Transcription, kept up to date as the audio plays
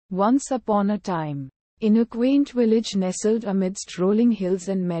Once upon a time, in a quaint village nestled amidst rolling hills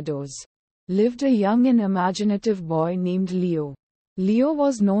and meadows, lived a young and imaginative boy named Leo. Leo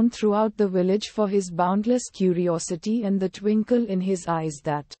was known throughout the village for his boundless curiosity and the twinkle in his eyes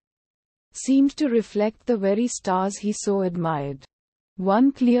that seemed to reflect the very stars he so admired.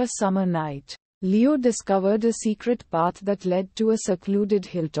 One clear summer night, Leo discovered a secret path that led to a secluded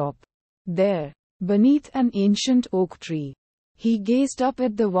hilltop. There, beneath an ancient oak tree, he gazed up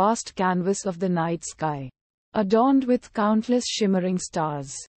at the vast canvas of the night sky, adorned with countless shimmering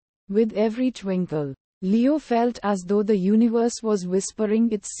stars. With every twinkle, Leo felt as though the universe was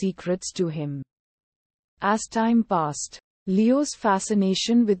whispering its secrets to him. As time passed, Leo's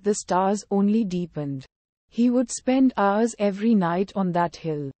fascination with the stars only deepened. He would spend hours every night on that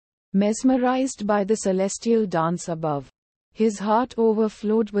hill, mesmerized by the celestial dance above. His heart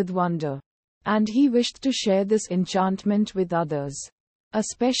overflowed with wonder, and he wished to share this enchantment with others,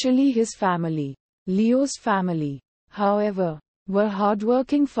 especially his family. Leo's family, however, were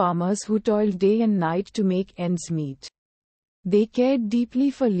hardworking farmers who toiled day and night to make ends meet. They cared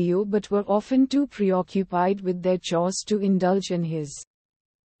deeply for Leo but were often too preoccupied with their chores to indulge in his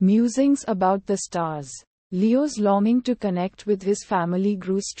musings about the stars. Leo's longing to connect with his family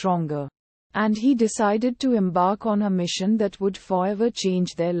grew stronger, and he decided to embark on a mission that would forever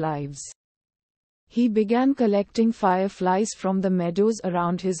change their lives. He began collecting fireflies from the meadows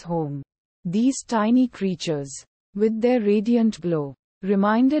around his home. These tiny creatures, with their radiant glow,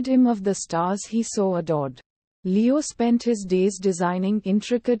 reminded him of the stars he so adored. Leo spent his days designing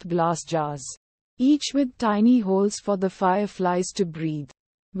intricate glass jars, each with tiny holes for the fireflies to breathe.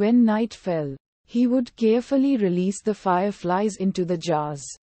 When night fell, he would carefully release the fireflies into the jars,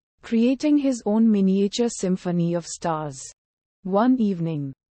 creating his own miniature symphony of stars. One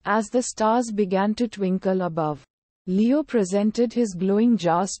evening, as the stars began to twinkle above, Leo presented his glowing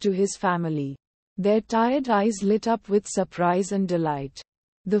jars to his family. Their tired eyes lit up with surprise and delight.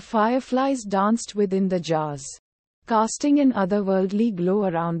 The fireflies danced within the jars, casting an otherworldly glow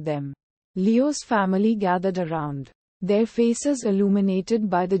around them. Leo's family gathered around, their faces illuminated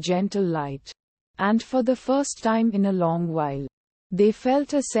by the gentle light. And for the first time in a long while, they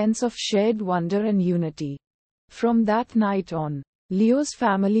felt a sense of shared wonder and unity. From that night on, Leo's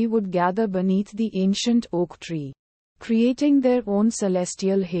family would gather beneath the ancient oak tree, creating their own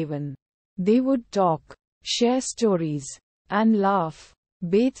celestial haven. They would talk, share stories, and laugh,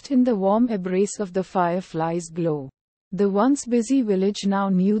 bathed in the warm embrace of the fireflies' glow. The once busy village now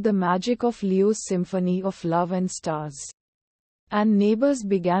knew the magic of Leo's symphony of love and stars. And neighbors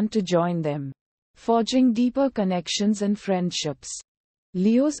began to join them, forging deeper connections and friendships.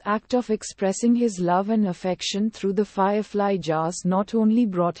 Leo's act of expressing his love and affection through the firefly jars not only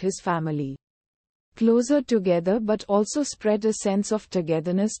brought his family closer together but also spread a sense of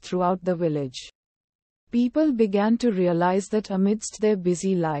togetherness throughout the village. People began to realize that amidst their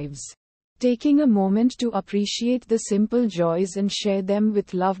busy lives, taking a moment to appreciate the simple joys and share them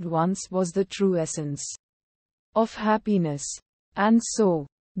with loved ones was the true essence of happiness. And so,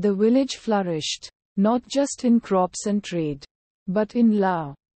 the village flourished, not just in crops and trade, but in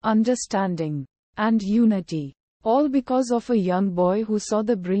love, understanding, and unity. All because of a young boy who saw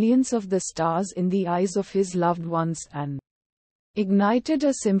the brilliance of the stars in the eyes of his loved ones and ignited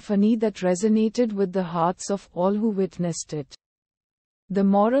a symphony that resonated with the hearts of all who witnessed it. The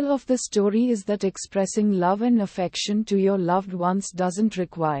moral of the story is that expressing love and affection to your loved ones doesn't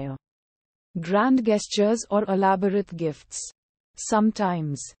require grand gestures or elaborate gifts.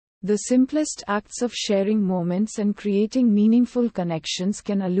 Sometimes, the simplest acts of sharing moments and creating meaningful connections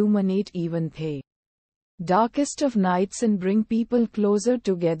can illuminate even the darkest of nights and bring people closer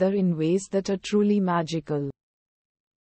together in ways that are truly magical.